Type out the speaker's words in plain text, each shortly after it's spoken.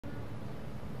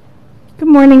Good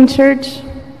morning, church.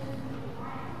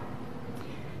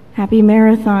 Happy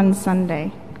Marathon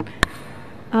Sunday.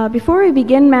 Before we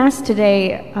begin Mass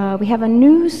today, we have a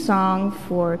new song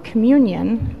for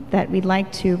communion that we'd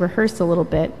like to rehearse a little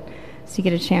bit so you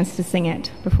get a chance to sing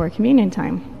it before communion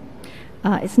time.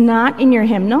 It's not in your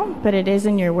hymnal, but it is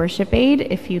in your worship aid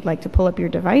if you'd like to pull up your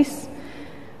device.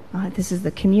 This is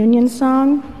the communion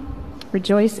song,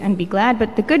 Rejoice and Be Glad.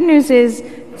 But the good news is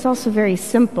it's also very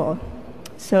simple.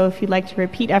 So if you'd like to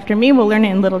repeat after me, we'll learn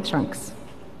it in little chunks.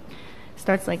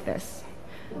 Starts like this.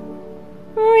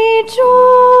 Rejoice,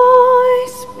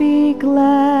 be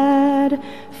glad,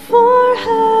 for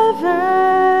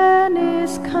heaven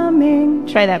is coming.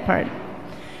 Try that part.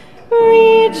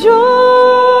 Rejoice,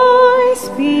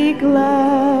 be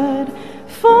glad,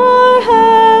 for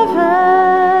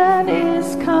heaven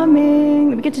is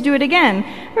coming. We get to do it again.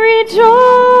 Rejoice,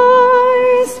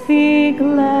 be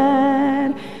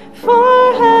glad,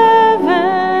 for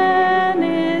heaven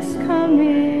is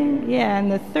coming. Yeah,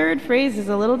 and the third phrase is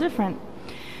a little different.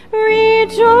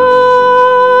 Rejoice,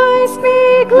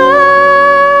 be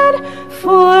glad,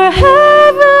 for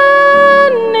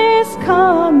heaven is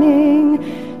coming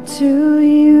to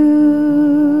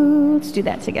you. Let's do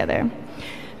that together.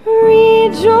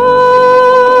 Rejoice,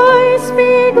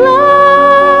 be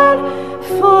glad,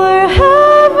 for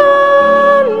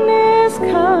heaven is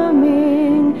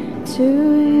coming to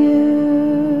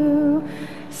you.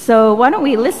 So why don't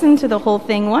we listen to the whole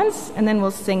thing once, and then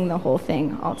we'll sing the whole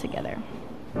thing all together.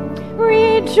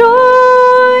 Rejoice,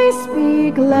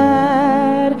 be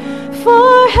glad,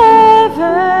 for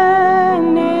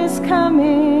heaven is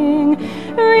coming.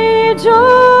 Rejoice,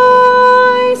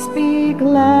 be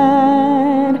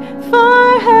glad,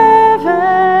 for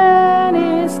heaven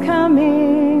is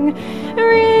coming.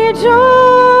 Rejoice,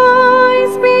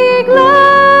 be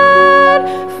glad,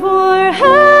 for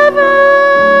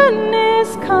heaven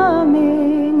is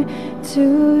coming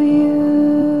to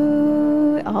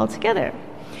you. All together.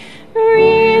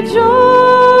 Rejoice,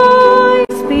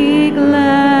 be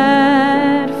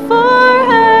glad, for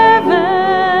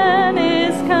heaven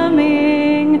is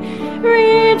coming.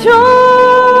 Rejoice,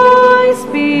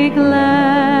 be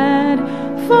glad,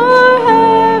 for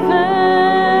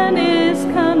heaven is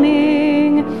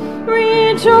coming.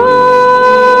 Rejoice,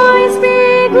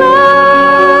 be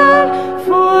glad,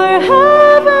 for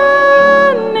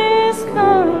heaven is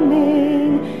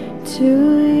coming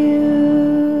to you.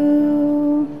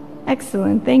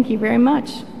 Excellent. Thank you very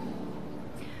much.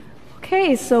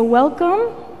 Okay, so welcome.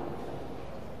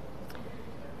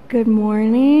 Good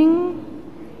morning.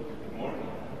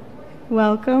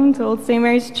 Welcome to Old St.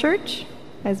 Mary's Church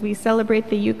as we celebrate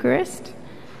the Eucharist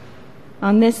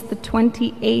on this, the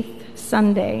 28th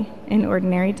Sunday in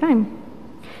Ordinary Time.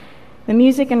 The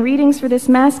music and readings for this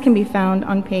Mass can be found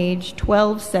on page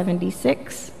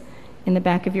 1276 in the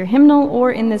back of your hymnal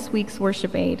or in this week's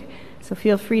worship aid. So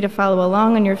feel free to follow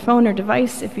along on your phone or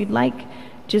device if you'd like.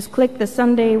 Just click the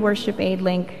Sunday Worship Aid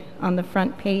link on the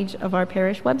front page of our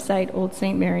parish website,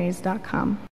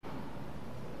 oldstmarys.com.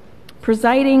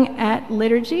 Presiding at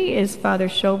liturgy is Father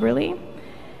Schoeberle,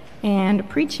 and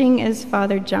preaching is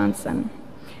Father Johnson.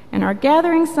 And our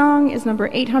gathering song is number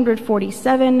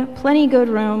 847, Plenty Good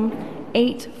Room,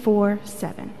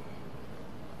 847.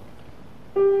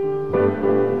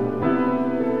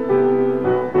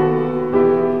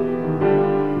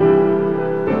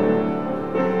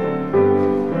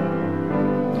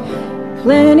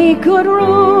 Plenty good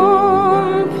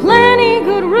room, plenty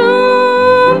good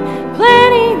room,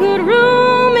 plenty good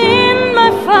room in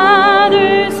my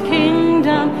Father's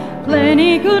kingdom.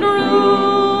 Plenty good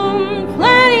room,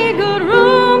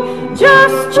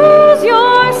 just choose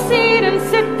your seat and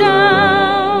sit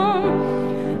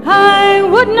down. I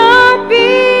would not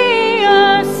be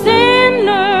a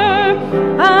sinner,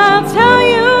 I'll tell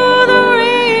you the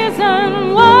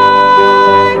reason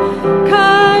why.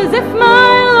 'Cause if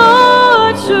my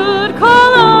should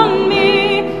call on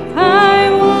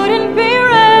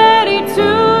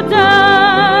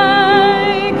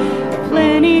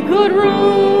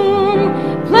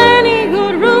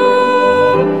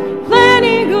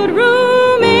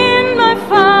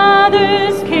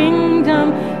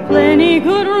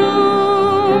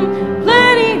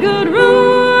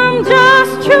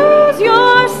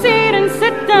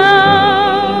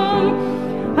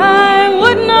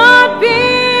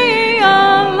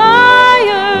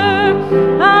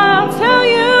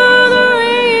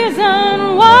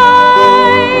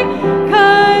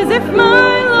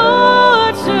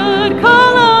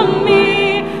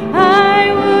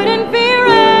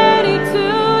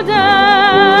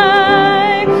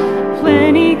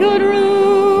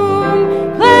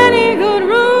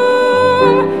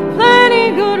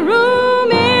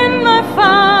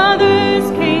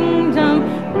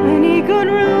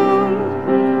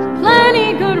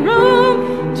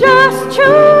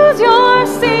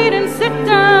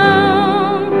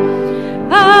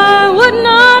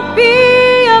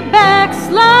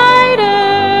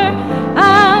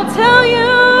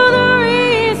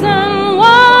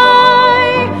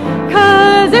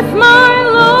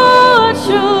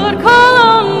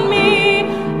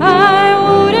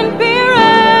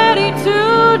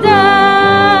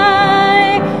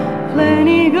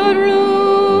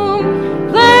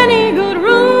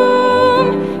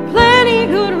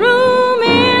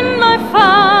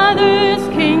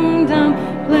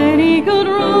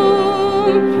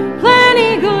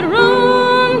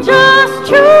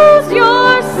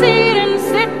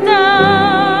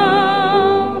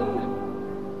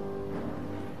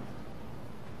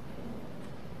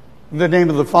the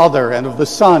name of the Father, and of the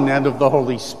Son, and of the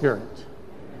Holy Spirit.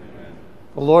 Amen.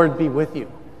 The Lord be with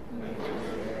you.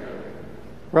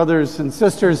 Brothers and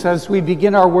sisters, as we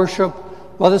begin our worship,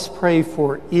 let us pray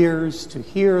for ears to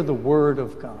hear the word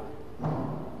of God.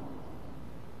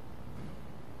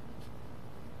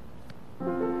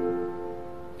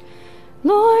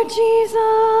 Lord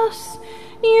Jesus,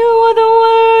 you are the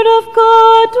Word of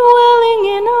God dwelling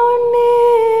in our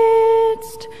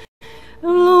midst.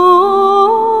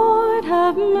 Lord,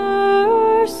 have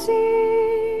mercy.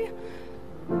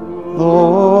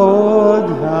 Lord,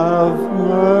 have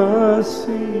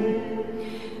mercy.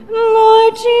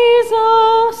 Lord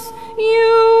Jesus,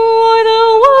 you are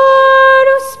the Word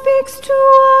who speaks to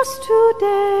us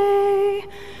today.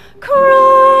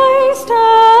 Christ,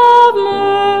 have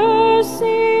mercy.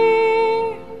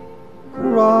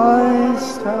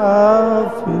 Christ,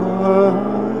 have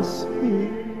mercy.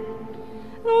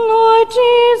 Lord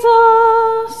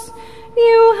Jesus,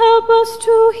 you help us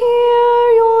to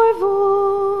hear your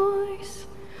voice.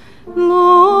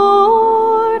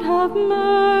 Lord, have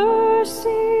mercy.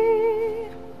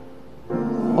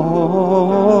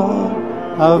 Lord,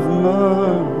 have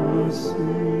mercy.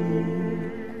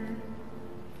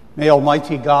 May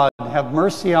Almighty God have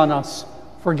mercy on us,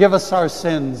 forgive us our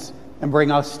sins, and bring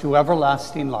us to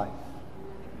everlasting life.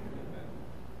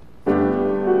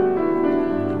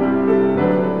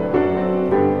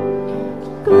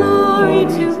 Glory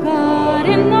to God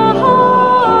in the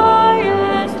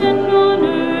highest, and on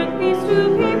earth peace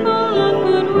to people of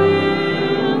good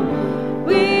will.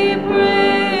 We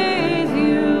praise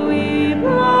you, we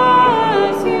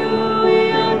bless you,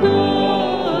 we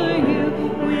adore you,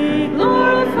 we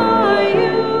glorify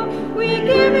you, we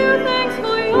give you thanks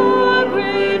for your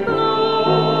great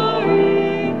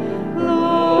glory.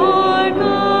 Lord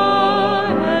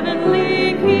God,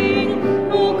 heavenly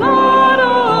King, O God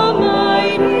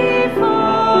Almighty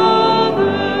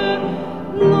Father,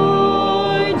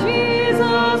 Lord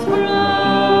Jesus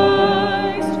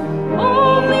Christ,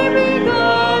 only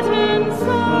begotten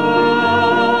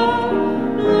Son,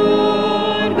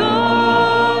 Lord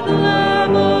God,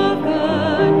 Lamb of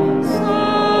God,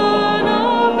 Son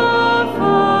of the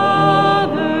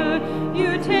Father,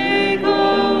 you take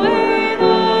away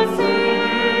the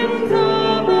sins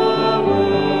of the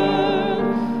world.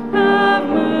 Have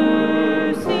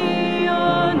mercy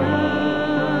on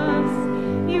us.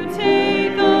 You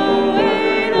take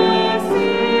away the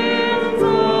sins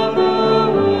of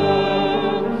the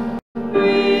world.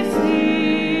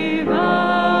 Receive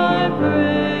our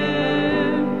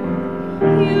prayer.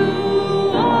 You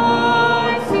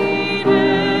are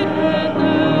seated at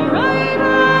the right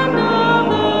hand of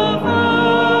the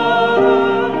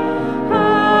Father.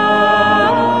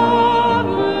 Have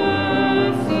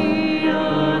mercy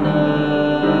on us.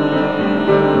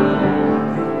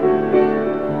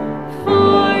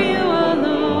 For you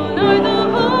alone are the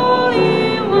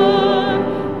Holy One.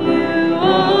 You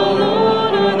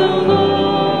alone are the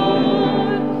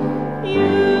Lord.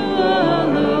 You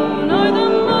alone are the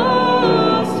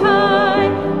Most High.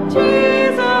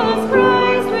 Jesus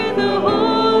Christ with the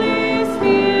Holy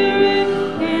Spirit,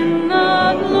 in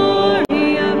the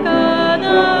glory of God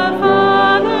the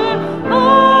Father. Amen.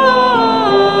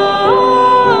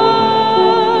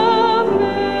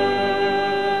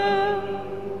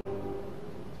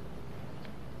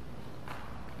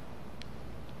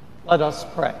 Let us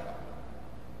pray.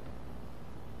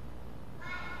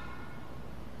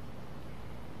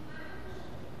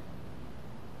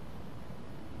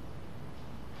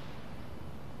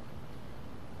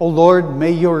 O Lord,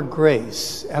 may your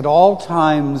grace at all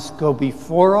times go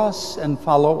before us and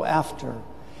follow after,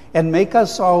 and make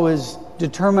us always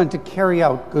determined to carry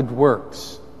out good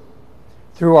works.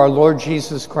 Through our Lord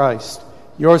Jesus Christ,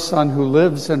 your Son, who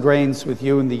lives and reigns with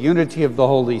you in the unity of the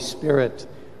Holy Spirit,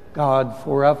 God,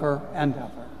 forever and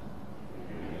ever.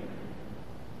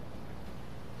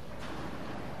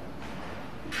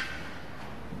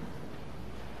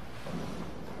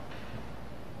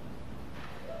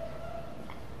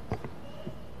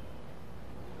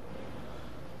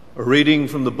 A reading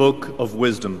from the Book of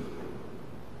Wisdom.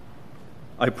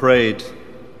 I prayed,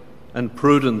 and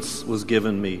prudence was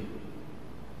given me.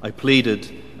 I pleaded,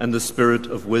 and the spirit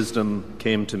of wisdom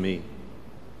came to me.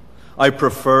 I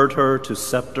preferred her to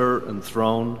scepter and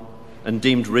throne, and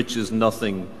deemed riches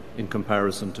nothing in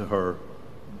comparison to her.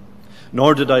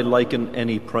 Nor did I liken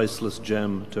any priceless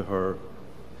gem to her,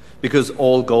 because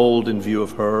all gold in view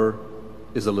of her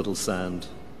is a little sand.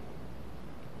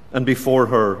 And before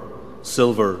her,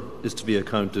 silver is to be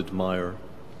accounted mire.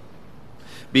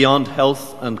 Beyond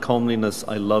health and comeliness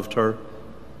I loved her,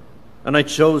 and I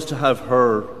chose to have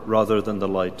her rather than the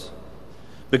light.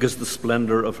 because the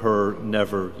splendor of her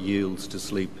never yields to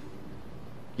sleep.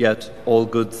 Yet all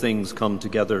good things come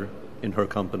together in her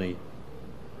company,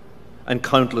 and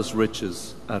countless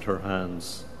riches at her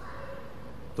hands.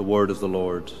 The word of the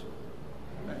Lord.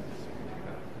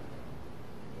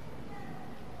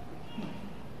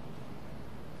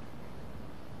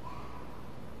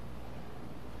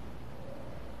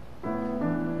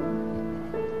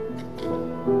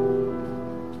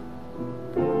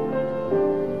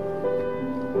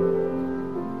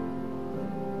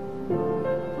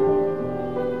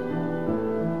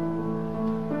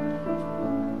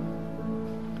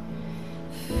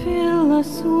 Fill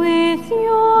us with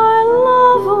your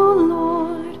love, O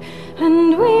Lord,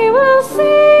 and we will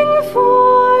sing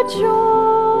for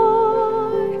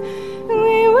joy.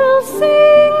 We will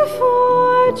sing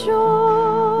for joy.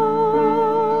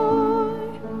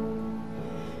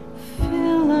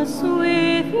 Fill us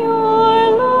with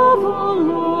your love, O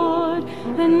Lord,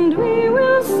 and we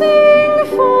will sing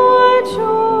for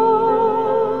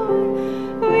joy.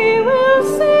 We will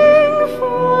sing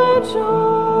for joy.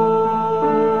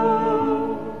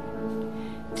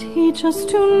 Teach us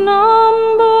to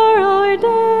number our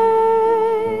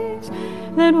days,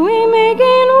 that we may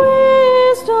gain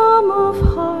wisdom of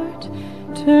heart.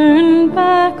 Turn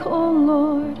back, O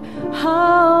Lord,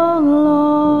 how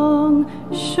long?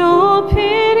 Show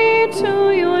pity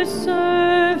to your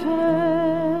servants.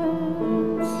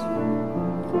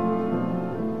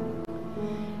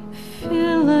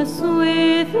 Fill us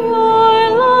with your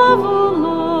love, O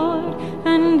Lord,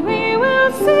 and we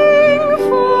will sing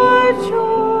for joy.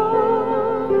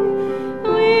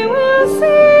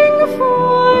 Sing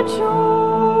for joy.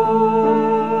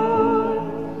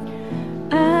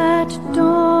 At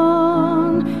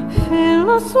dawn, fill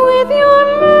us with your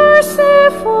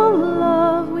merciful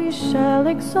love. We shall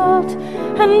exalt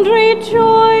and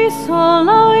rejoice all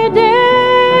our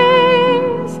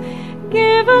days.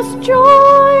 Give us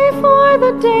joy for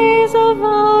the days of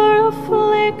our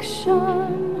affliction,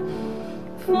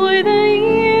 for the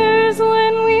years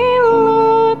when we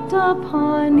looked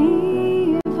upon evil.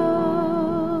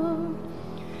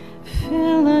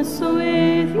 Fill us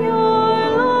with your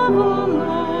love, O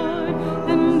Lord,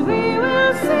 and we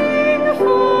will sing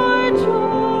for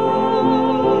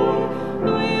joy.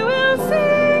 We will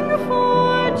sing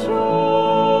for joy.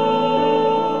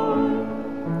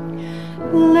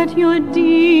 Let your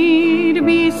deed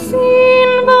be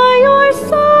seen by your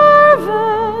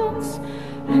servants,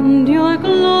 and your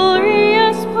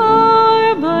glorious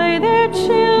power by their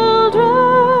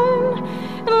children.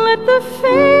 And let the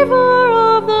favor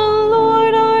of the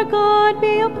Lord our God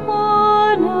be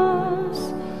upon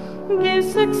us. Give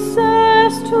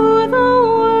success to the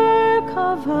work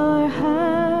of our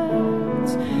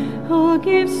hands. Oh,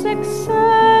 give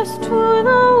success to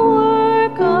the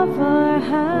work of our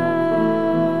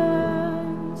hands.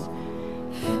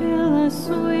 Fill us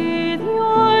with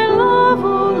your love, O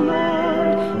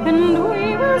Lord, and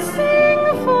we will sing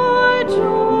for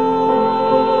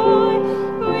joy.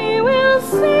 We will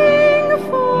sing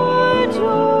for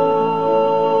joy.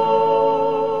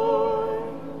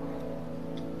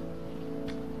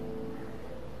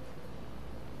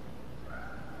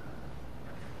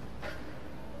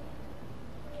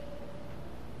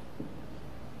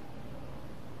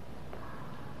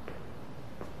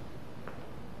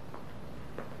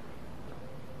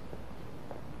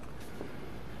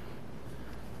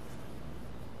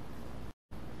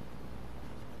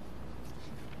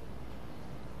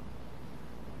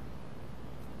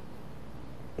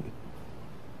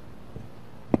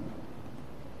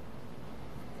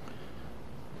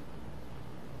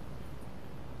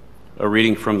 A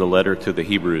reading from the letter to the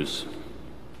Hebrews.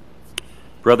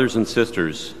 Brothers and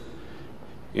sisters,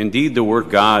 indeed the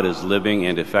word God is living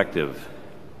and effective,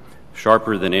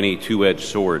 sharper than any two-edged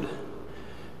sword,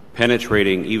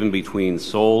 penetrating even between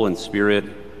soul and spirit,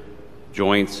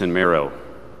 joints and marrow,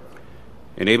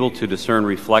 and able to discern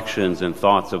reflections and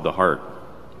thoughts of the heart.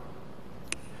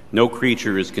 No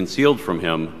creature is concealed from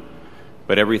him,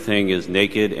 but everything is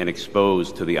naked and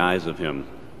exposed to the eyes of him,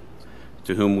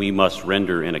 to whom we must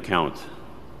render an account.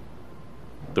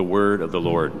 The word of the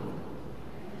Lord.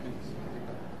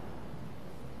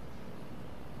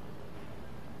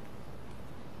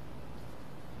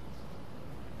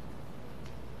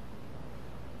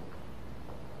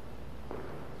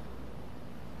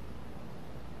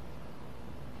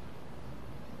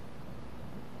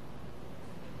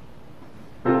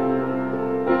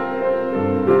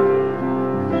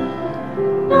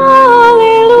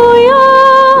 Alleluia,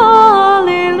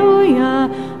 alleluia,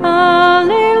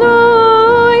 alleluia.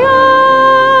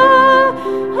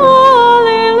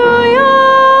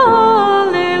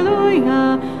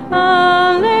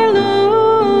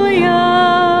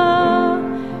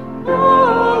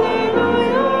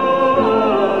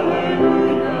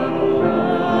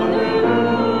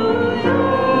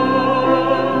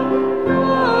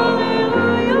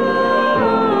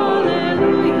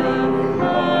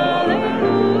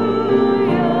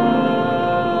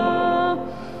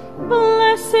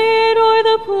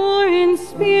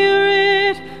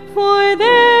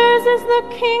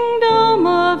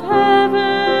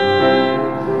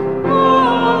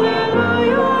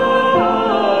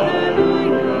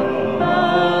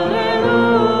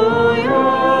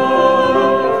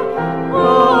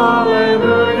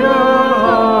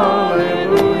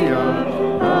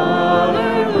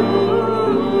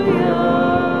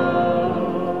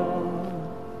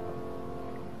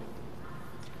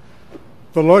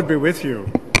 The Lord be with you.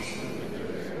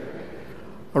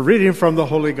 A reading from the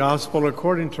Holy Gospel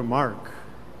according to Mark.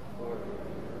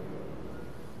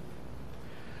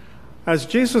 As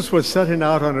Jesus was setting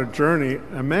out on a journey,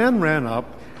 a man ran up,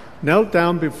 knelt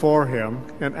down before him,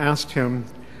 and asked him,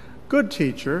 "Good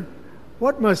teacher,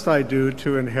 what must I do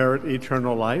to inherit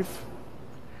eternal life?"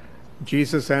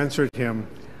 Jesus answered him,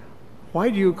 "Why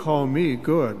do you call me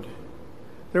good?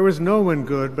 There is no one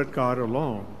good but God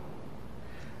alone.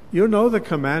 You know the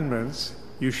commandments: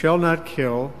 you shall not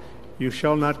kill, you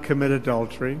shall not commit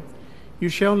adultery, you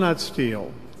shall not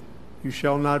steal, you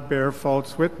shall not bear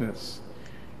false witness,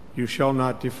 you shall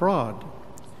not defraud,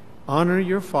 honor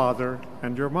your father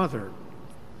and your mother."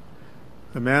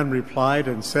 The man replied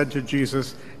and said to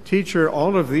Jesus, "Teacher,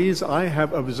 all of these I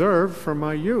have observed from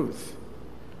my youth."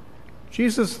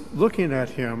 Jesus, looking at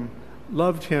him,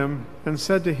 loved him and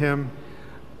said to him,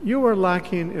 "You are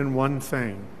lacking in one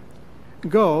thing.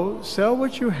 Go, sell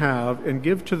what you have and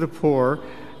give to the poor,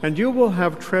 and you will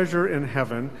have treasure in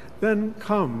heaven. Then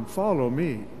come, follow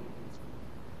me."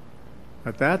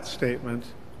 At that statement,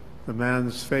 the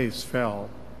man's face fell,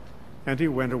 and he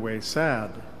went away sad,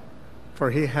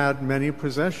 for he had many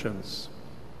possessions.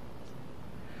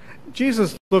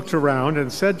 Jesus looked around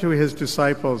and said to his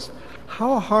disciples,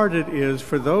 "How hard it is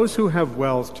for those who have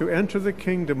wealth to enter the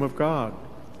kingdom of God."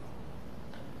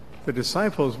 The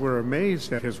disciples were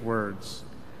amazed at his words.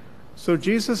 So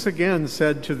Jesus again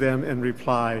said to them in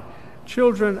reply,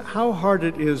 "Children, how hard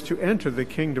it is to enter the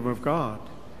kingdom of God.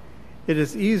 It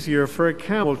is easier for a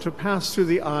camel to pass through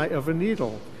the eye of a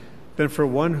needle than for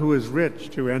one who is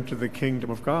rich to enter the kingdom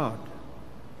of God."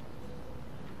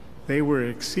 They were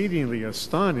exceedingly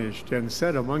astonished and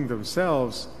said among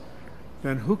themselves,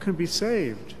 "Then who can be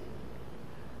saved?"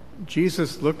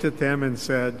 Jesus looked at them and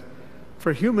said,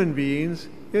 "For human beings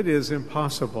it is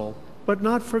impossible, but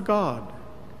not for God.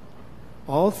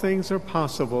 All things are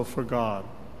possible for God."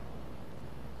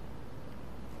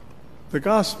 The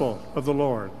Gospel of the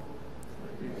Lord.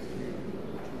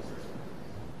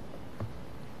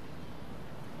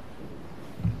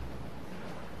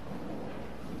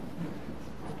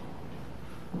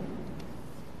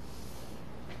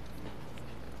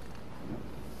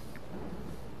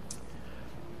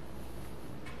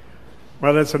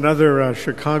 Well, it's another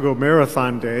Chicago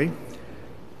Marathon Day.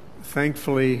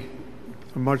 Thankfully,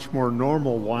 a much more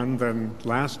normal one than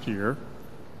last year.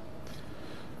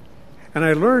 And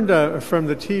I learned from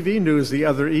the TV news the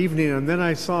other evening, and then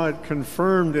I saw it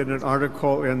confirmed in an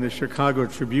article in the Chicago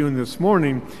Tribune this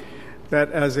morning,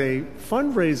 that as a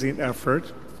fundraising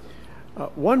effort,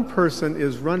 one person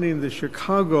is running the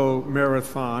Chicago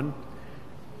Marathon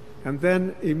and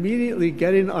then immediately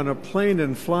getting on a plane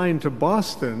and flying to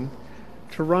Boston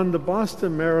to run the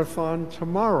Boston Marathon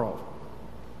tomorrow,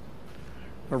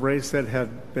 a race that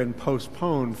had been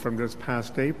postponed from this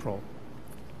past April.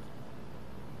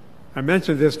 I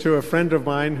mentioned this to a friend of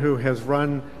mine who has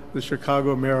run the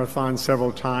Chicago Marathon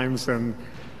several times, and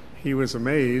he was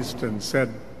amazed and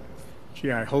said,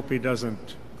 "Gee, I hope he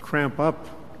doesn't cramp up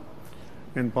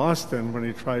in Boston when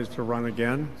he tries to run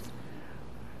again."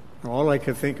 All I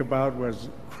could think about was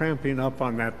cramping up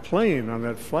on that plane, on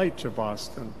that flight to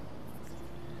Boston.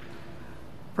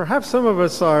 Perhaps some of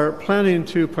us are planning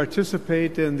to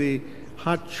participate in the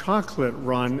hot chocolate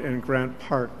run in Grant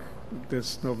Park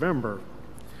this November,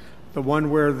 the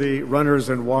one where the runners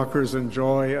and walkers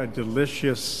enjoy a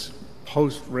delicious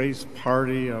post-race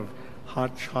party of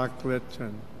hot chocolate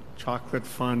and chocolate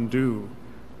fondue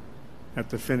at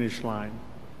the finish line.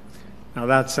 Now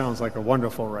that sounds like a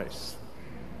wonderful race.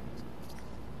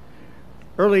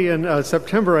 Early in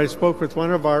September, I spoke with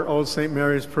one of our Old St.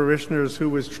 Mary's parishioners who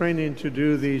was training to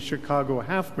do the Chicago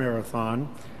Half Marathon.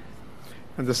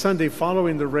 And the Sunday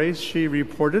following the race, she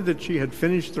reported that she had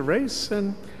finished the race,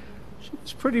 and she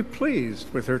was pretty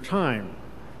pleased with her time.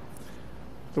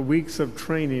 The weeks of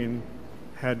training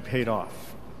had paid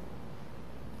off.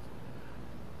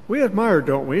 We admire,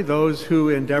 don't we, those who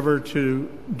endeavor to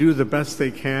do the best they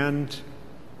can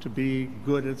to be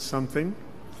good at something,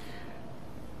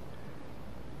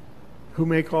 who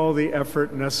make all the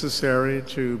effort necessary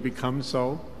to become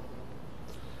so.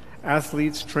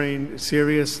 Athletes train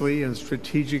seriously and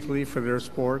strategically for their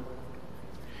sport.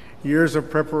 Years of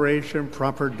preparation,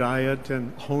 proper diet,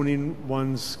 and honing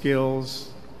one's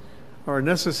skills are a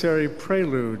necessary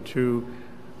prelude to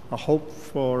a hope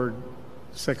for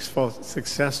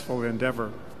successful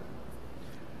endeavor.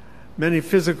 Many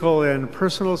physical and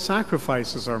personal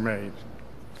sacrifices are made.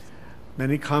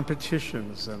 Many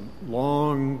competitions and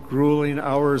long, grueling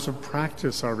hours of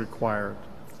practice are required.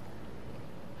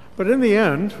 But in the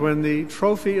end, when the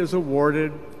trophy is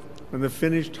awarded, when the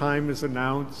finish time is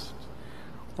announced,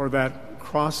 or that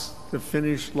cross the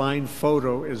finish line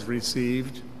photo is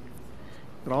received,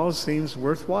 it all seems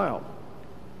worthwhile.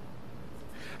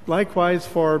 Likewise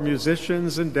for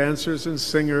musicians and dancers and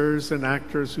singers and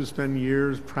actors who spend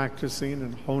years practicing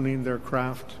and honing their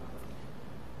craft.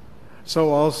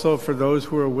 So also for those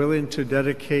who are willing to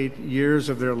dedicate years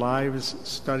of their lives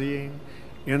studying,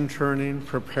 interning,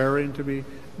 preparing to be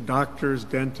doctors,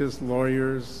 dentists,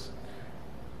 lawyers,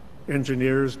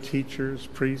 engineers, teachers,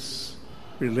 priests,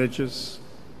 religious.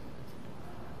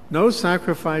 No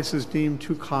sacrifice is deemed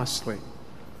too costly,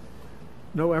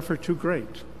 no effort too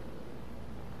great.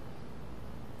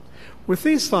 With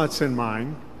these thoughts in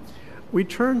mind, we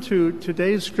turn to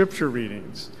today's scripture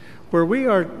readings, where we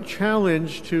are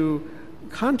challenged to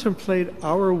contemplate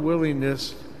our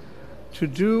willingness to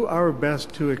do our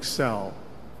best to excel,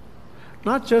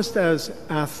 not just as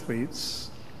athletes,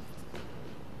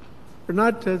 or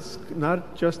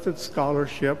not just at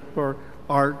scholarship or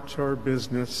art or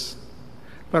business,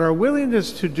 but our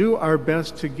willingness to do our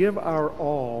best to give our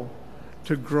all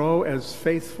to grow as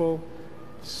faithful,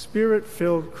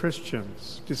 Spirit-filled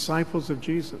Christians, disciples of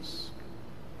Jesus.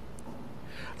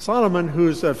 Solomon,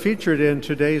 who's featured in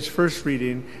today's first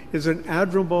reading, is an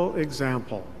admirable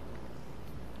example.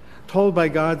 Told by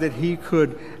God that he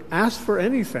could ask for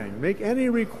anything, make any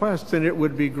request, and it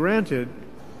would be granted.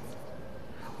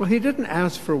 Well, he didn't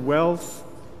ask for wealth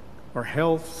or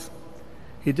health.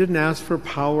 He didn't ask for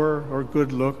power or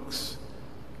good looks.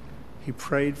 He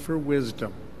prayed for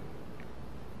wisdom.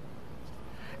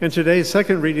 In today's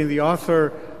second reading, the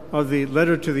author of the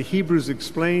letter to the Hebrews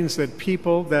explains that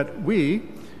we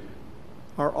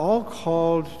are all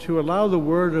called to allow the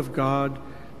Word of God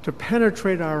to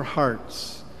penetrate our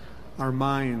hearts, our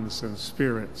minds and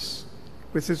spirits,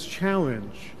 with its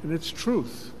challenge and its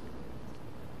truth,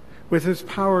 with its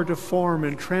power to form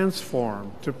and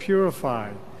transform, to purify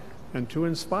and to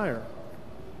inspire.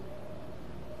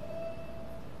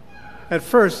 At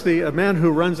first, a man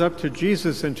who runs up to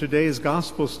Jesus in today's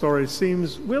gospel story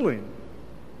seems willing.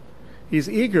 He's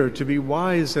eager to be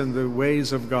wise in the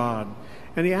ways of God,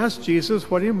 and he asks Jesus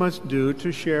what he must do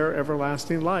to share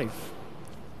everlasting life.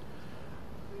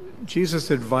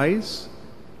 Jesus' advice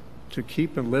to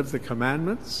keep and live the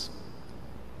commandments,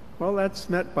 well, that's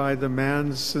met by the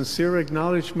man's sincere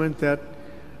acknowledgement that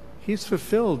he's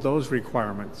fulfilled those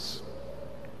requirements.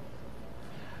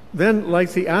 Then,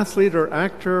 like the athlete or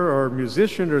actor or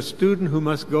musician or student who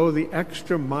must go the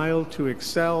extra mile to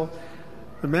excel,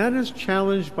 the man is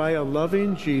challenged by a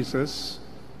loving Jesus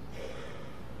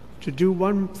to do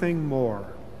one thing more.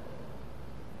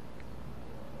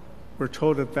 We're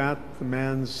told at that the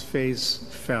man's face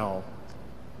fell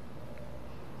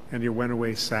and he went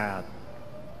away sad.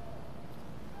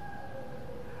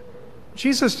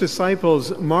 Jesus'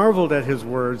 disciples marveled at his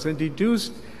words and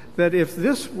deduced that if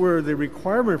this were the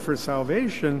requirement for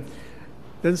salvation,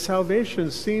 then salvation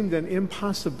seemed an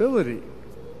impossibility.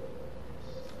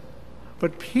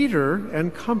 But Peter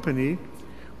and company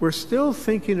were still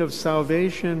thinking of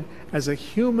salvation as a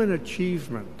human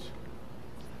achievement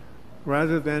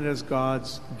rather than as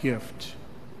God's gift.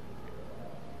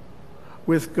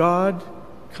 With God,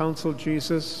 counseled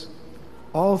Jesus,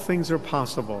 all things are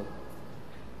possible,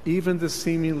 even the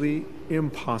seemingly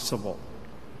impossible.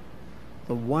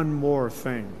 The one more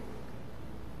thing.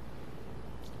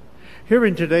 Here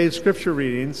in today's scripture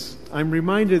readings, I'm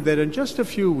reminded that in just a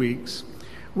few weeks,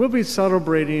 we'll be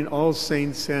celebrating All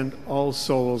Saints and All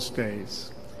Souls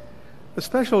Days, a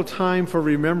special time for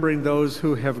remembering those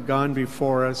who have gone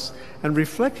before us and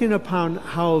reflecting upon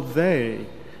how they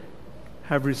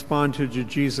have responded to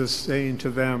Jesus saying to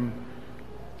them,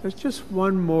 "There's just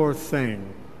one more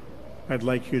thing I'd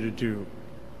like you to do."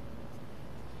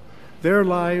 Their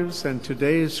lives and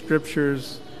today's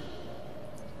scriptures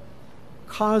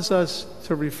cause us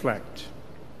to reflect.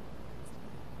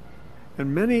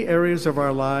 In many areas of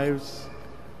our lives,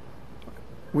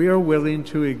 we are willing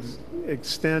to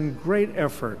extend great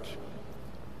effort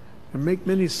and make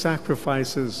many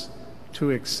sacrifices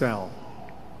to excel.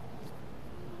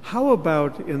 How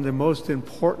about in the most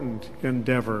important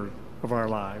endeavor of our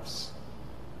lives?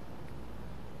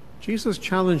 Jesus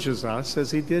challenges us,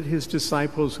 as he did his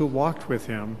disciples who walked with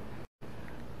him.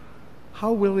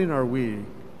 How willing are we,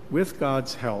 with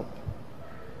God's help,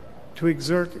 to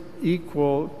exert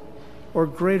equal or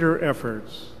greater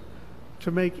efforts,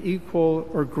 to make equal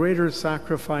or greater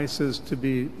sacrifices to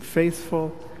be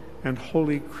faithful and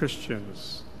holy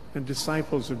Christians and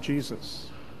disciples of Jesus?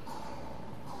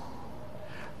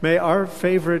 May our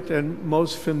favorite and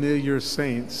most familiar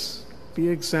saints be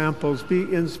examples, be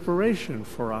inspiration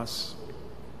for us.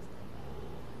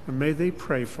 And may they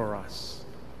pray for us.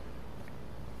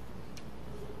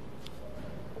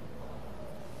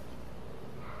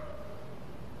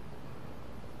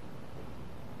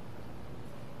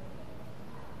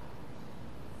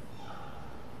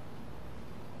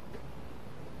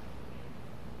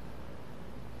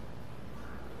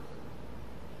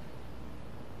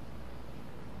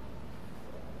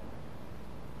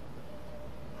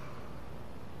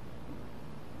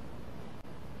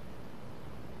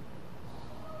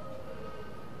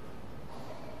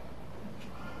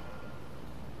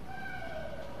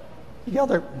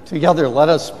 Together, let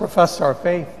us profess our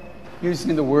faith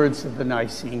using the words of the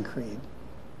Nicene Creed.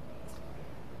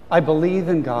 I believe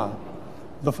in God,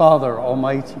 the Father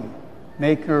Almighty,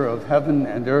 maker of heaven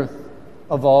and earth,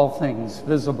 of all things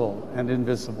visible and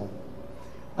invisible.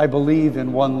 I believe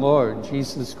in one Lord,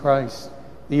 Jesus Christ,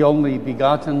 the only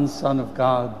begotten Son of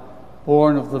God,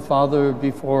 born of the Father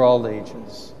before all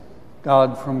ages,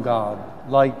 God from God,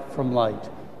 light from light,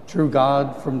 true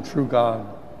God from true God,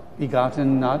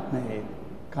 begotten, not made,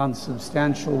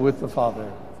 consubstantial with the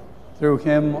Father. Through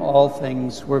him all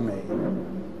things were made.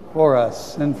 For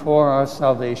us and for our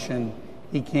salvation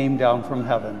he came down from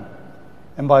heaven,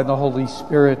 and by the Holy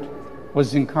Spirit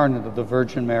was incarnate of the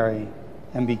Virgin Mary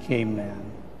and became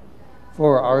man.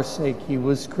 For our sake he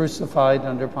was crucified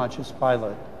under Pontius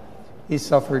Pilate. He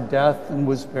suffered death and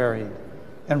was buried,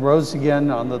 and rose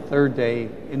again on the third day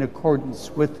in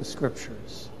accordance with the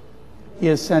Scriptures. He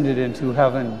ascended into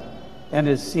heaven and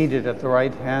is seated at the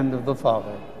right hand of the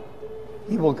Father.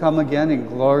 He will come again in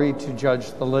glory to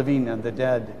judge the living and the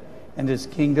dead, and his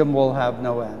kingdom will have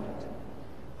no end.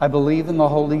 I believe in the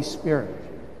Holy Spirit,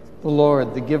 the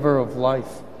Lord, the giver of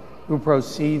life, who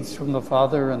proceeds from the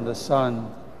Father and the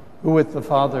Son, who with the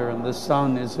Father and the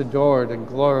Son is adored and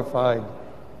glorified,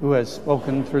 who has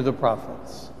spoken through the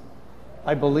prophets.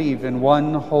 I believe in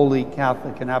one holy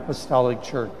Catholic and Apostolic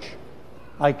Church.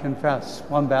 I confess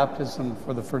one baptism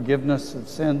for the forgiveness of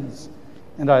sins,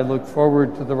 and I look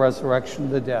forward to the resurrection of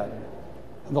the dead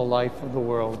and the life of the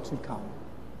world to come.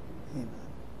 Amen.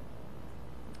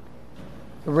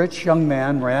 The rich young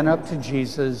man ran up to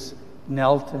Jesus,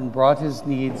 knelt, and brought his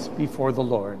needs before the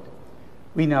Lord.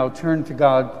 We now turn to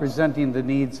God, presenting the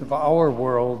needs of our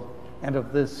world and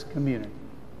of this community.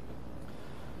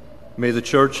 May the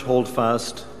Church hold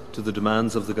fast to the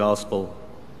demands of the gospel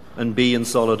and be in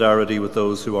solidarity with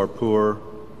those who are poor,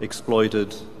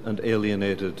 exploited, and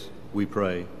alienated, we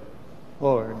pray.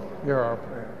 Lord, hear our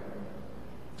prayer.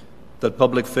 That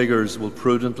public figures will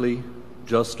prudently,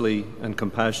 justly, and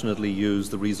compassionately use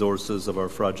the resources of our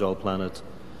fragile planet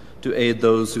to aid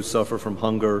those who suffer from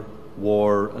hunger,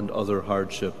 war, and other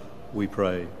hardship, we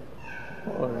pray.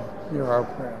 Lord, hear our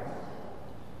prayer.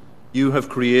 You have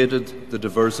created the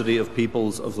diversity of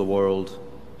peoples of the world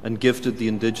and gifted the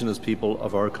indigenous people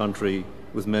of our country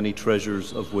with many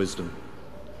treasures of wisdom,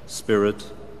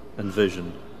 spirit, and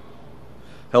vision.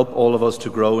 Help all of us to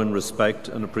grow in respect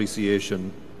and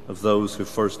appreciation of those who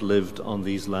first lived on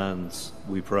these lands,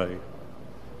 we pray.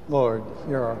 Lord,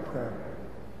 hear our prayer.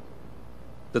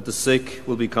 That the sick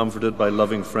will be comforted by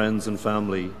loving friends and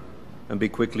family and be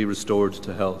quickly restored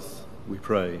to health, we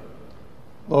pray.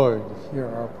 Lord, hear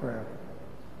our prayer.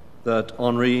 That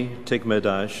Henri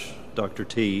Tikmedash, Dr.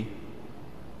 T,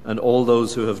 and all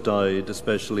those who have died,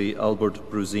 especially Albert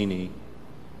Bruzini,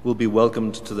 will be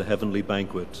welcomed to the heavenly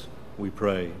banquet, we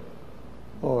pray.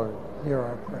 Lord, hear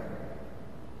our prayer.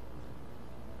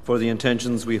 For the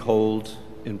intentions we hold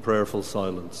in prayerful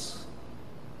silence.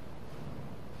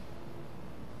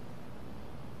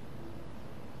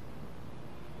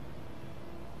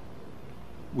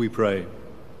 We pray.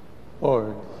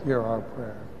 Lord, hear our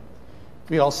prayer.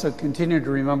 We also continue to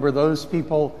remember those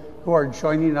people who are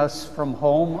joining us from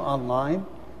home online.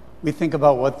 We think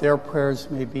about what their prayers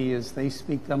may be as they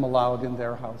speak them aloud in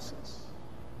their houses.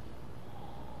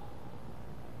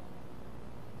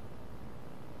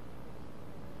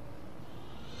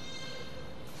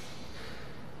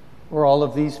 For all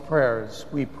of these prayers,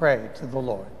 we pray to the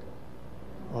Lord.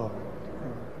 Lord.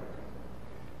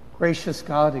 Gracious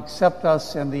God, accept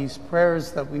us and these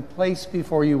prayers that we place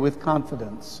before you with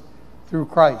confidence through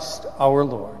Christ our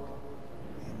Lord.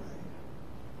 Amen.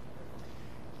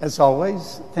 As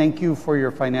always, thank you for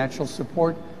your financial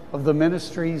support of the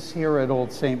ministries here at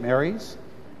Old St. Mary's.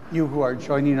 You who are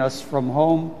joining us from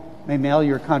home may mail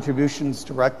your contributions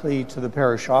directly to the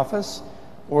parish office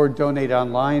or donate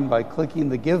online by clicking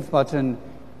the Give button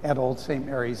at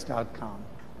oldstmarys.com.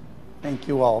 Thank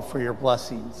you all for your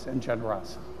blessings and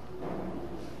generosity.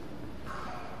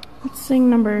 Let's sing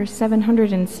number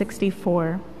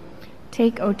 764.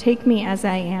 Take, O take me as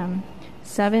I am.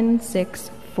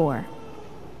 764.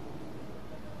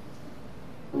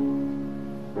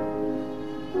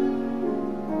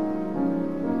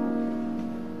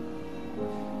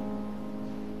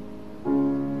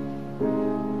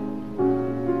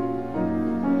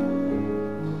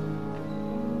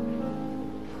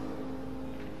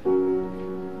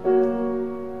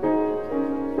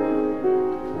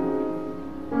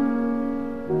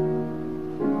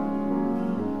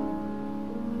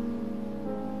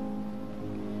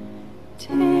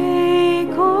 Take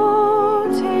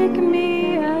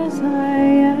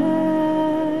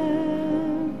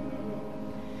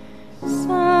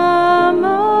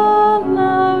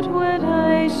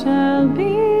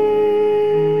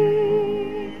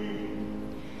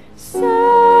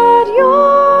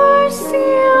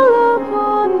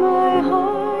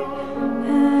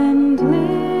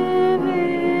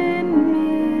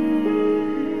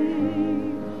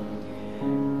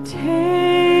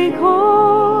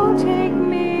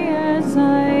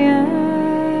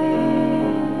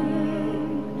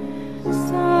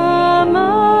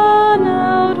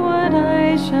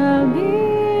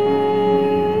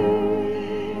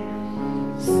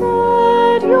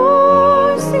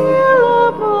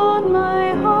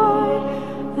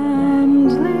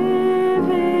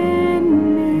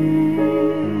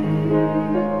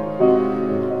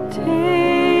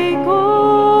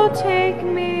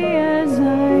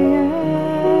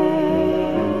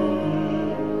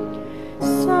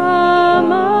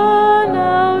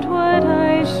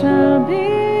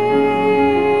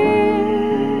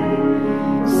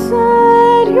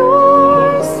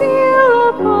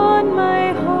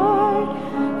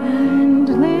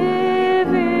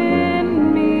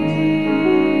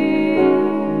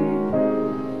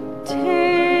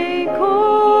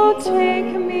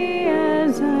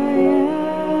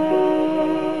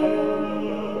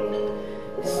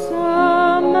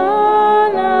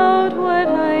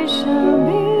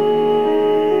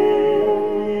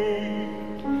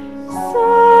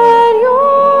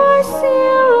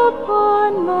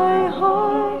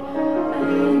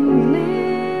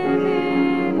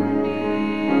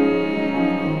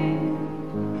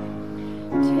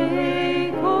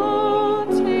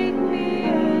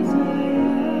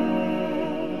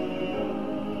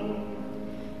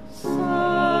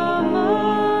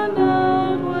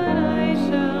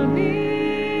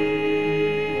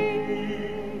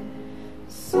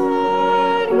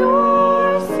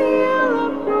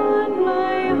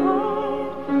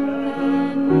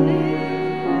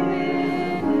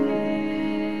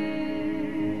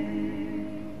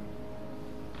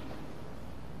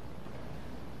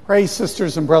Pray,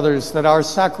 sisters and brothers, that our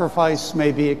sacrifice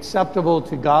may be acceptable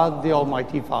to God, the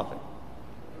Almighty Father.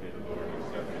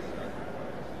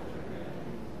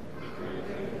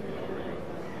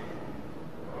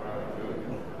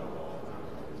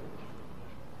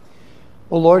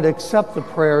 O Lord, accept the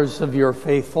prayers of your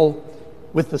faithful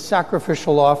with the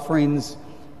sacrificial offerings,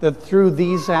 that through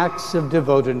these acts of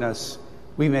devotedness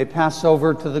we may pass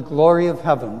over to the glory of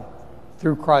heaven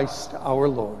through Christ our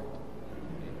Lord.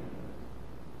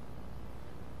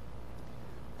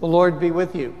 The Lord be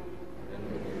with you.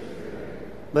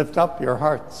 Lift up your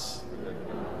hearts.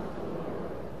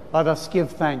 Let us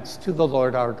give thanks to the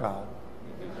Lord our God.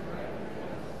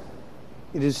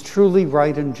 It is truly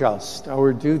right and just,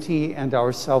 our duty and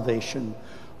our salvation,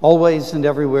 always and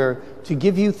everywhere, to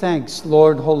give you thanks,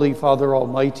 Lord, Holy Father,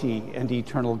 Almighty and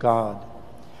eternal God.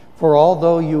 For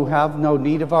although you have no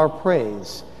need of our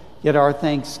praise, yet our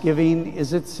thanksgiving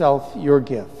is itself your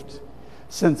gift,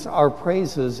 since our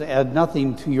praises add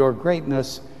nothing to your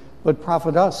greatness, but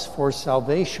profit us for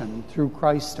salvation through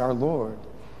Christ our Lord.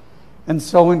 And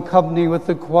so in company with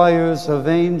the choirs of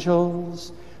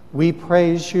angels, we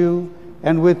praise you,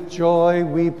 and with joy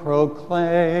we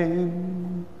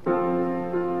proclaim.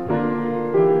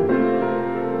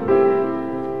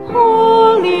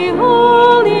 Holy,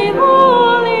 holy,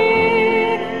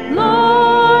 holy,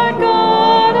 Lord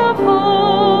God of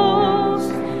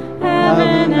hosts,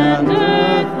 heaven and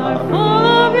earth are full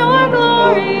of your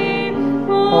glory.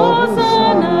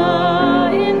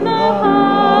 Hosanna in the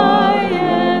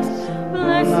highest.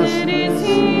 Blessed is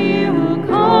he who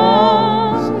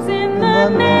comes in the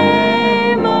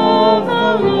name of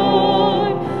the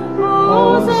Lord.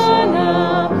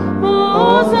 Hosanna,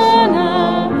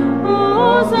 Hosanna,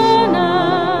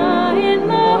 Hosanna in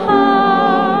the highest.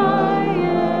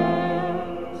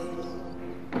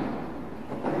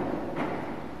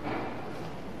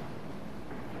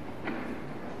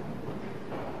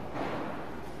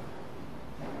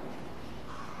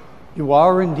 You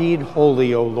are indeed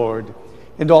holy, O Lord,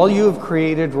 and all you have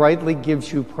created rightly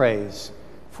gives you praise.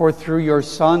 For through your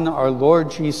Son, our Lord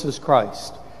Jesus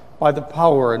Christ, by the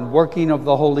power and working of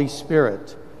the Holy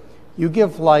Spirit, you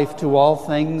give life to all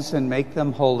things and make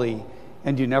them holy,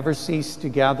 and you never cease to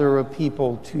gather a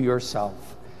people to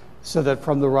yourself, so that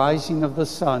from the rising of the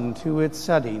sun to its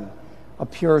setting, a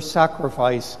pure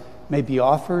sacrifice may be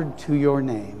offered to your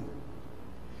name.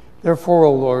 Therefore,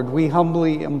 O Lord, we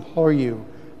humbly implore you,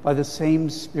 by the same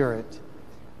Spirit,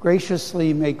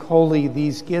 graciously make holy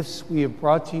these gifts we have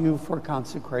brought to you for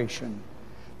consecration,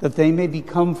 that they may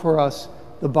become for us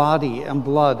the body and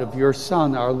blood of your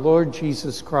Son, our Lord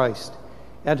Jesus Christ,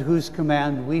 at whose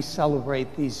command we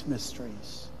celebrate these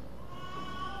mysteries.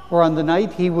 For on the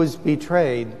night he was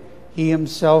betrayed, he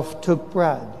himself took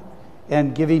bread,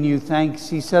 and giving you thanks,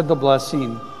 he said the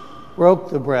blessing,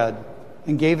 broke the bread,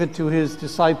 and gave it to his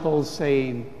disciples,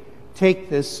 saying, "Take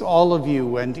this, all of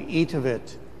you, and eat of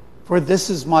it, for this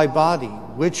is my body,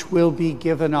 which will be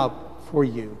given up for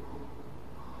you."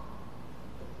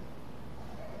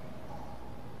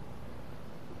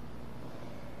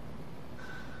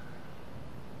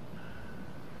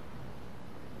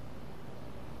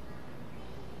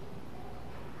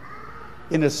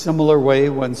 In a similar way,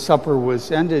 when supper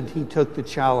was ended, he took the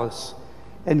chalice,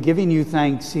 and giving you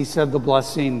thanks, he said the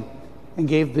blessing, and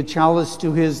gave the chalice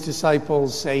to his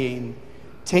disciples, saying,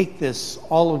 "Take this,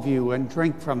 all of you, and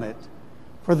drink from it,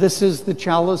 for this is the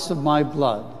chalice of my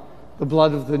blood, the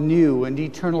blood of the new and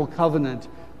eternal covenant,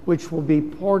 which will be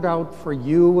poured out for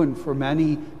you and for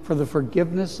many for the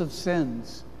forgiveness of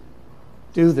sins.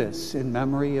 Do this in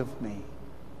memory of me."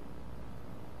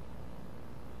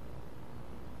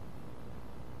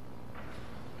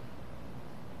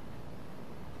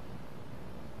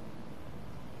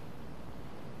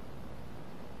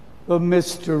 The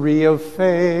mystery of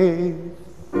faith.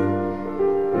 We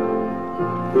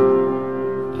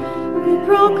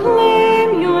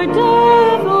proclaim your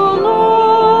death, O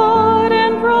Lord,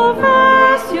 and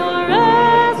profess your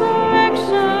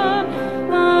resurrection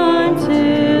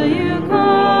until you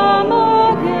come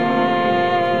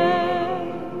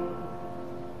again.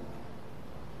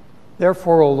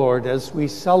 Therefore, O Lord, as we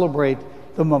celebrate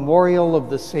the memorial of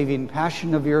the saving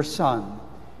passion of your Son,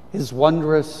 his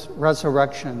wondrous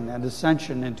resurrection and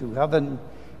ascension into heaven,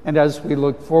 and as we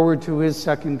look forward to his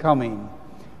second coming,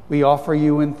 we offer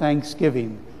you in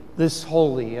thanksgiving this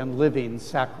holy and living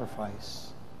sacrifice.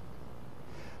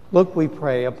 Look, we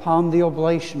pray, upon the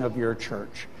oblation of your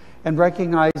church, and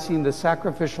recognizing the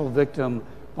sacrificial victim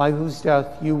by whose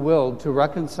death you willed to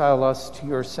reconcile us to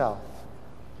yourself.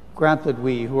 Grant that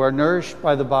we, who are nourished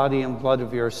by the body and blood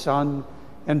of your Son,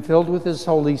 and filled with his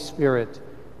Holy Spirit,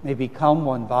 may become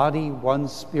one body, one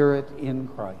spirit in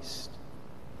Christ.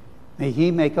 May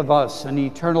he make of us an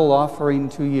eternal offering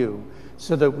to you,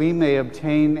 so that we may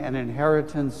obtain an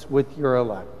inheritance with your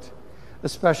elect,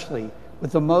 especially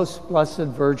with the most blessed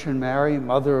Virgin Mary,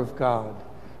 Mother of God,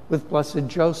 with blessed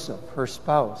Joseph, her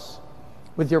spouse,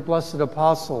 with your blessed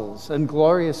apostles and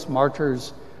glorious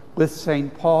martyrs, with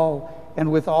St. Paul,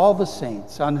 and with all the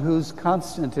saints on whose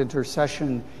constant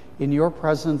intercession in your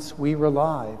presence we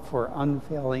rely for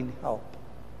unfailing help.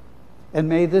 And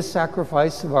may this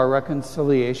sacrifice of our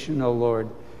reconciliation, O Lord,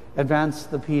 advance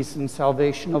the peace and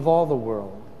salvation of all the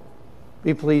world.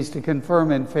 Be pleased to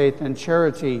confirm in faith and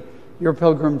charity your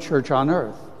pilgrim church on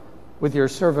earth, with your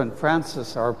servant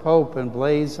Francis, our Pope, and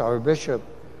Blaise, our Bishop,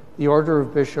 the order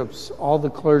of bishops, all the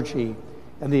clergy,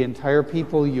 and the entire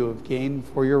people you have gained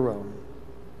for your own.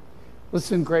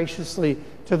 Listen graciously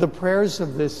to the prayers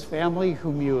of this family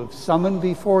whom you have summoned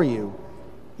before you.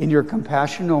 In your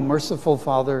compassion, O merciful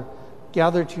Father,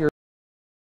 gather to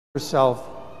yourself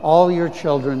all your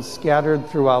children scattered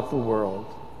throughout the world.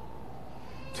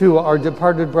 To our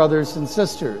departed brothers and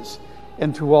sisters,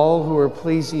 and to all who are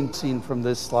pleasing seen from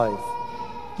this life,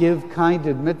 give kind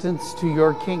admittance to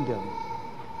your kingdom.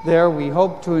 There we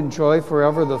hope to enjoy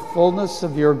forever the fullness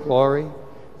of your glory,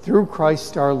 through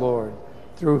Christ our Lord,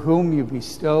 through whom you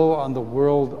bestow on the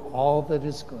world all that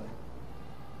is good.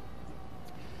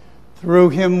 Through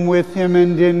him, with him,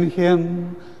 and in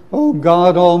him, O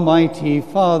God, Almighty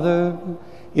Father,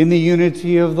 in the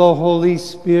unity of the Holy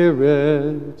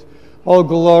Spirit, all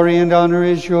glory and honor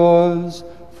is yours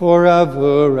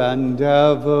forever and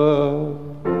ever.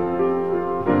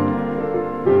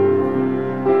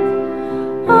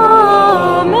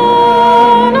 Amen,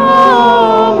 amen,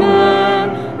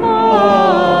 amen,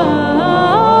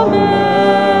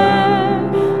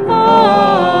 amen,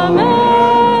 amen,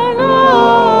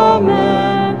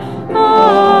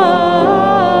 amen.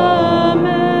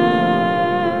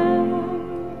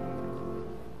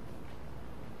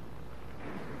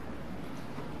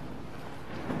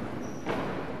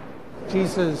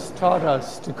 Jesus taught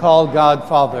us to call God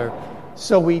Father,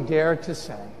 so we dare to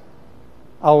say,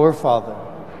 Our Father,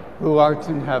 who art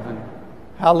in heaven,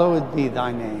 hallowed be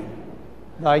thy name.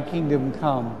 Thy kingdom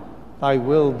come, thy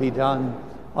will be done,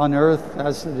 on earth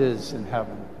as it is in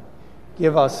heaven.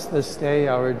 Give us this day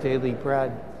our daily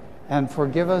bread, and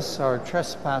forgive us our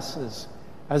trespasses,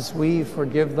 as we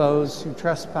forgive those who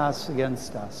trespass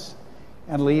against us.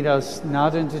 And lead us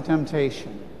not into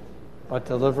temptation, but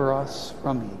deliver us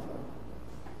from evil.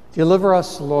 Deliver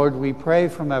us, Lord, we pray,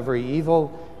 from every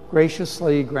evil.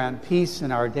 Graciously grant peace in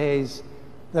our days,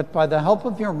 that by the help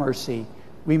of your mercy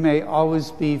we may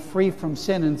always be free from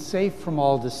sin and safe from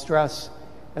all distress,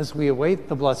 as we await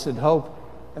the blessed hope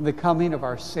and the coming of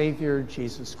our Savior,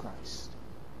 Jesus Christ.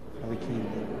 For the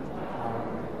kingdom, the power,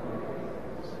 and the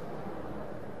praise.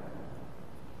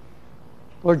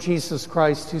 Lord Jesus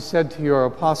Christ, who said to your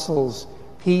apostles,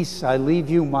 Peace I leave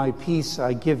you, my peace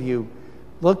I give you,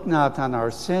 look not on our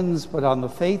sins, but on the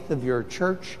faith of your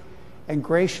church, and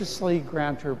graciously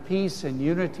grant her peace and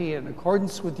unity in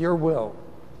accordance with your will,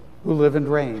 who live and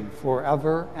reign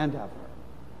forever and ever.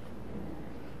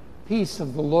 Peace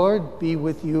of the Lord be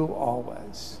with you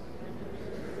always.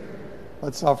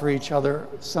 Let's offer each other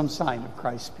some sign of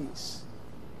Christ's peace.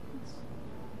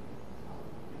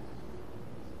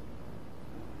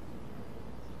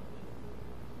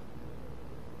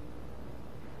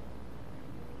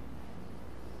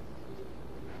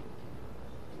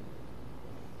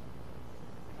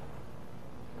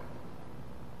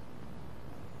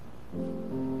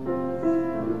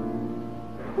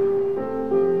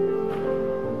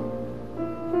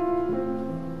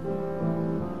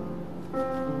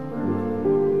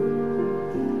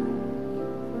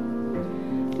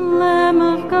 Lamb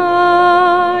of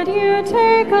God, you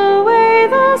take away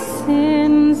the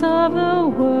sins of the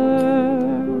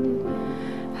world.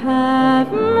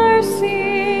 Have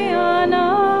mercy on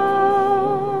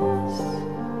us.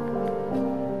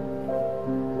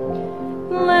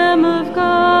 Lamb of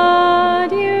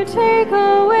God, you take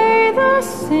away the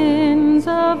sins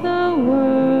of the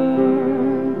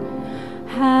world.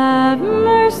 Have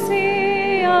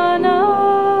mercy on us.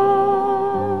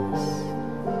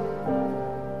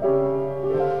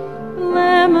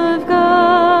 Lamb of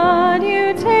God,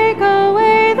 you take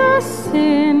away the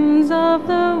sin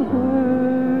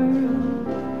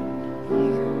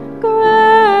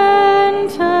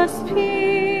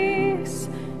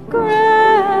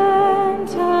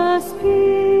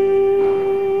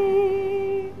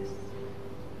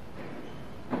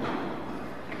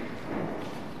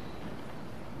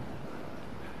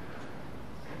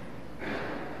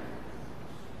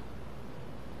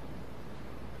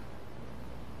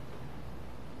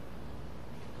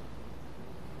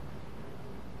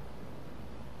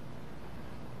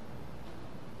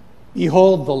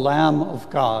Behold the Lamb of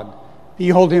God.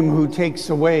 Behold him who takes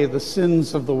away the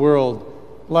sins of the world.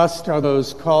 Blessed are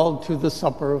those called to the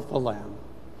supper of the Lamb.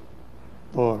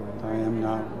 Lord, I am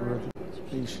not worthy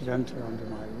that you should enter under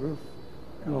my roof,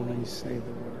 and only say the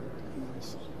word, and my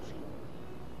soul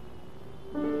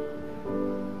shall live.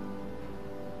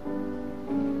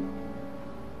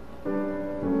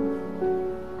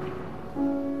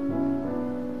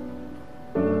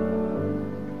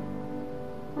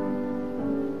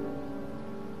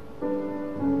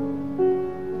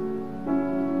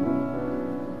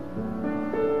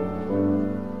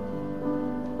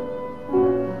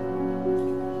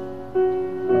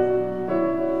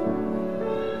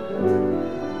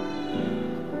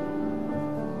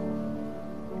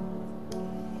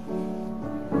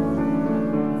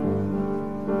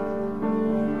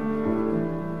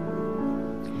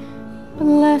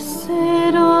 Blessed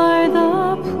are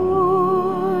the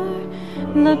poor,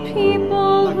 the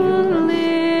people who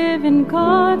live in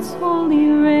God's holy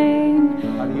reign.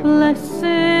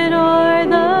 Blessed are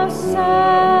the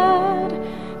sad,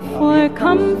 for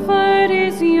comfort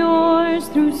is yours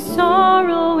through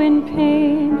sorrow and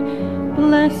pain.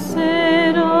 Blessed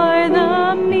are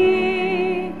the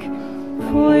meek,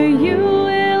 for you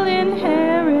will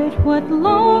inherit what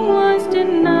long was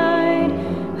denied.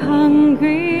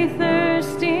 Hungry,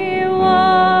 thirsty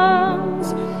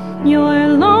ones, your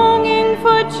longing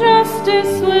for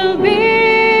justice will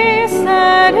be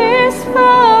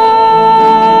satisfied.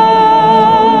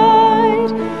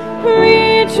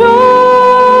 Rejoice,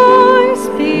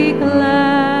 be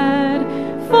glad,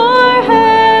 for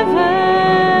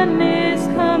heaven is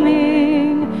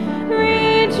coming.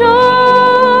 Rejoice,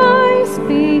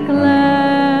 be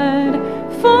glad,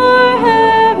 for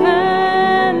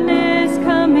heaven is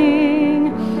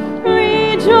coming.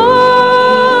 Rejoice,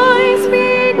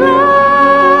 be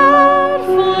glad,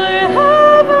 for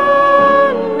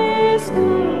heaven is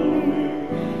coming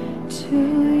to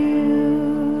you.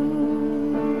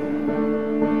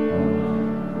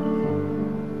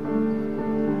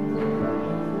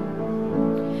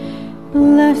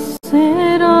 Blessed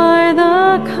are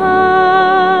the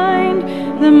kind,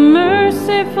 the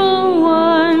merciful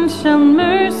ones shall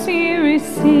mercy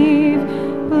receive.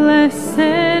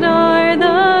 Blessed are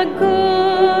the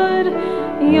good,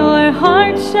 your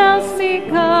heart shall see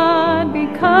God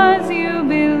because you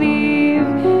believe.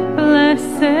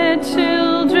 Blessed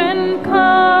children,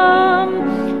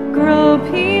 come, grow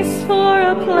peace for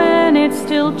a planet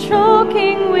still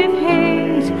choking with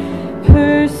hate.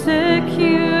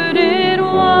 Persecuted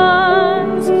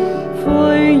ones,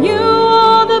 for you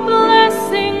all the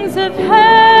blessings of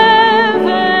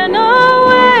heaven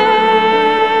await.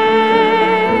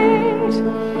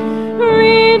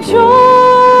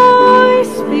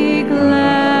 Rejoice, be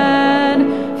glad,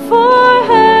 for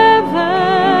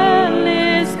heaven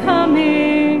is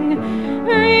coming.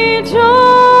 Rejoice,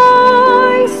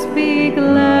 be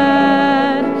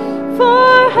glad,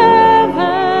 for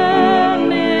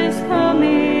heaven is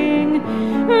coming.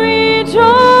 Rejoice,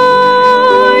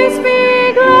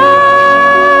 be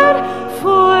glad,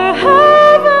 for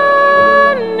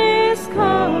heaven is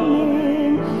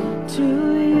coming to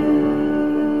you.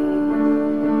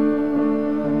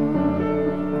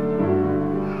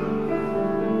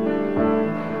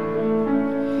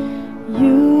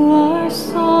 You are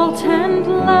salt and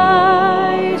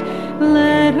light.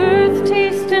 Let earth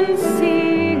taste and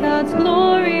see God's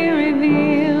glory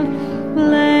revealed.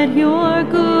 Let your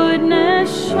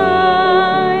goodness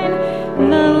shine.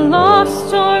 The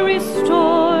lost are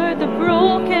restored, the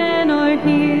broken are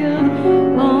healed.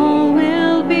 All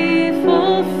will be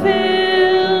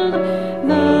fulfilled.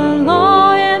 The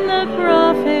law and the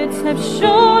prophets have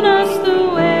shown us the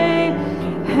way.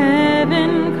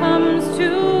 Heaven comes to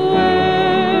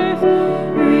earth.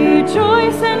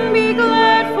 Rejoice and be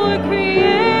glad, for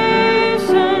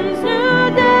creation's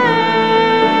new day.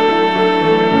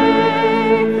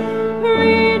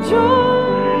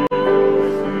 Rejoice.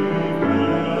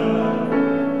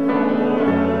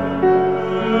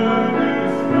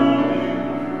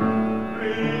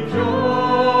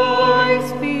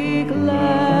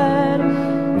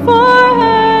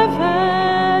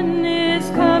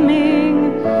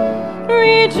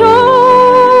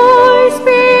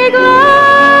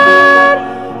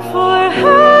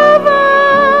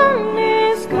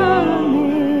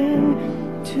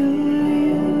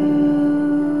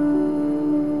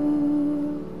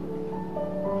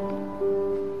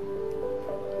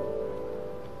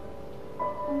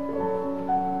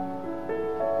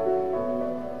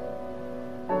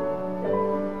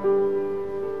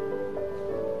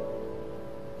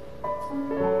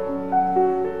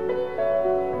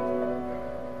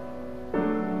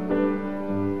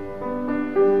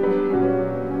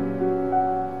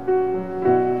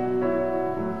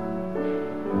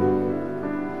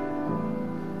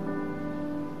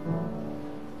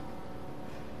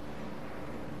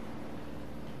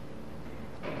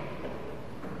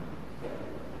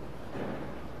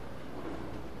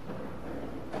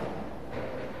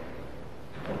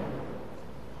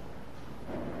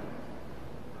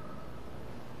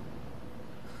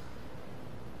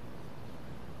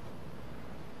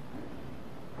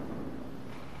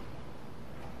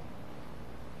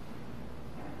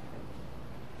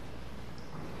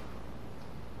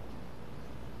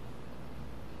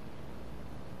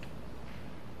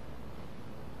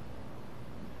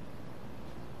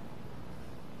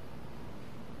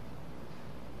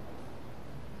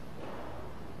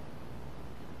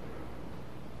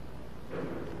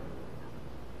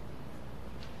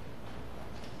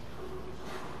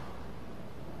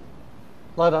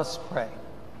 Let us pray.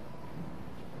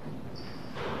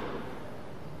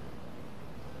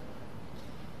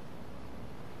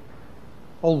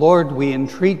 O Lord, we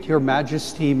entreat your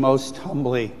majesty most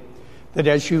humbly, that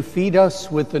as you feed us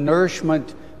with the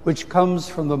nourishment which comes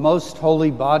from the most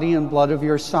holy body and blood of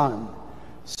your Son,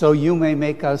 so you may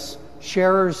make us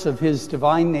sharers of his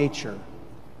divine nature,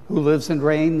 who lives and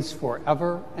reigns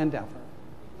forever and ever.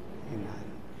 Amen.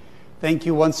 Thank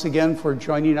you once again for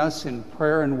joining us in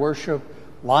prayer and worship,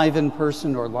 live in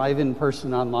person or live in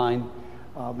person online.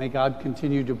 May God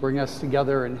continue to bring us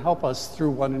together and help us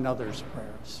through one another's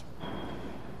prayers.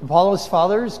 The Paulist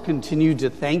Fathers continue to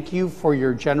thank you for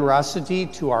your generosity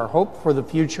to our Hope for the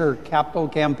Future capital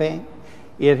campaign.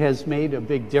 It has made a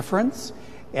big difference,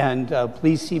 and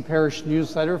please see Parish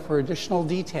Newsletter for additional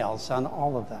details on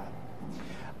all of that.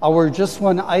 Our Just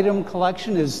One Item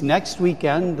collection is next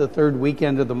weekend, the third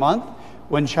weekend of the month,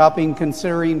 when shopping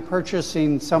considering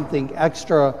purchasing something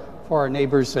extra for our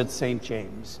neighbors at St.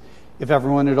 James. If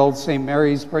everyone at Old St.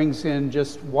 Mary's brings in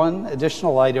just one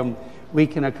additional item, we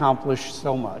can accomplish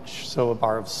so much. So a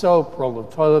bar of soap, roll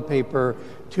of toilet paper,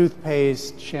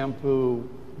 toothpaste, shampoo,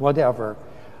 whatever,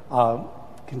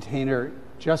 container,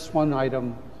 just one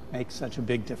item makes such a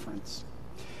big difference.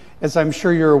 As I'm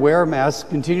sure you're aware, masks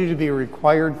continue to be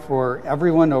required for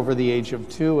everyone over the age of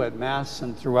 2 at Mass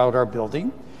and throughout our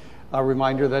building. A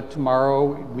reminder that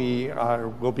tomorrow we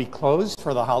will be closed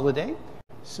for the holiday,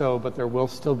 but there will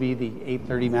still be the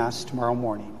 8:30 Mass tomorrow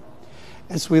morning.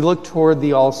 As we look toward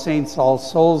the All Saints, All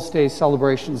Souls Day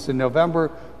celebrations in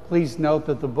November, please note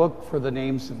that the book for the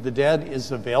names of the dead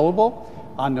is available.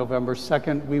 On November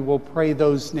 2nd, we will pray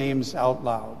those names out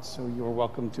loud, so you're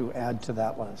welcome to add to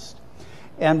that list.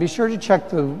 And be sure to check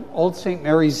the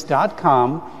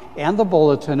oldstmarys.com and the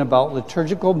bulletin about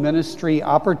liturgical ministry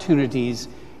opportunities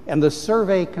and the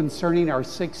survey concerning our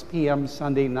 6 p.m.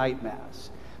 Sunday night Mass.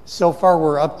 So far,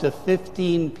 we're up to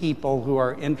 15 people who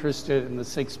are interested in the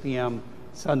 6 p.m.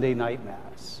 Sunday night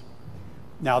Mass.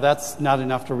 Now, that's not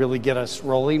enough to really get us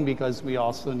rolling because we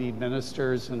also need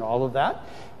ministers and all of that.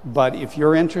 But if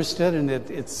you're interested and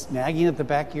it's nagging at the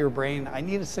back of your brain, I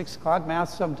need a 6 o'clock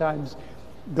Mass sometimes,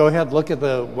 go ahead, look at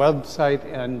the website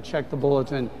and check the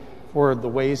bulletin for the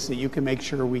ways that you can make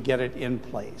sure we get it in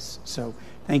place. So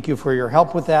thank you for your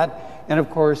help with that. And of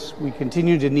course, we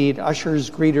continue to need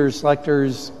ushers, greeters,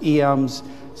 lectors, EMs,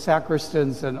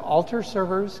 sacristans, and altar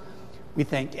servers. We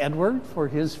thank Edward for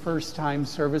his first time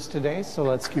service today, so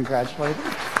let's congratulate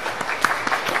him.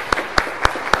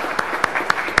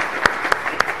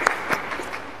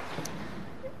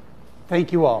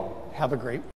 Thank you all. Have a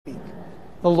great week.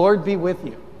 The Lord be with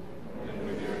you.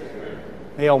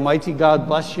 May Almighty God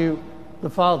bless you, the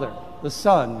Father, the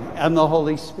Son, and the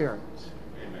Holy Spirit.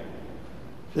 Amen.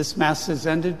 This Mass is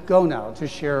ended. Go now to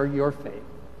share your faith.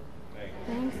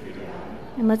 Thanks be to God.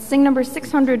 And let's sing number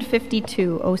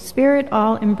 652, O Spirit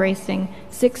all-embracing,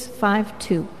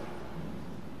 652.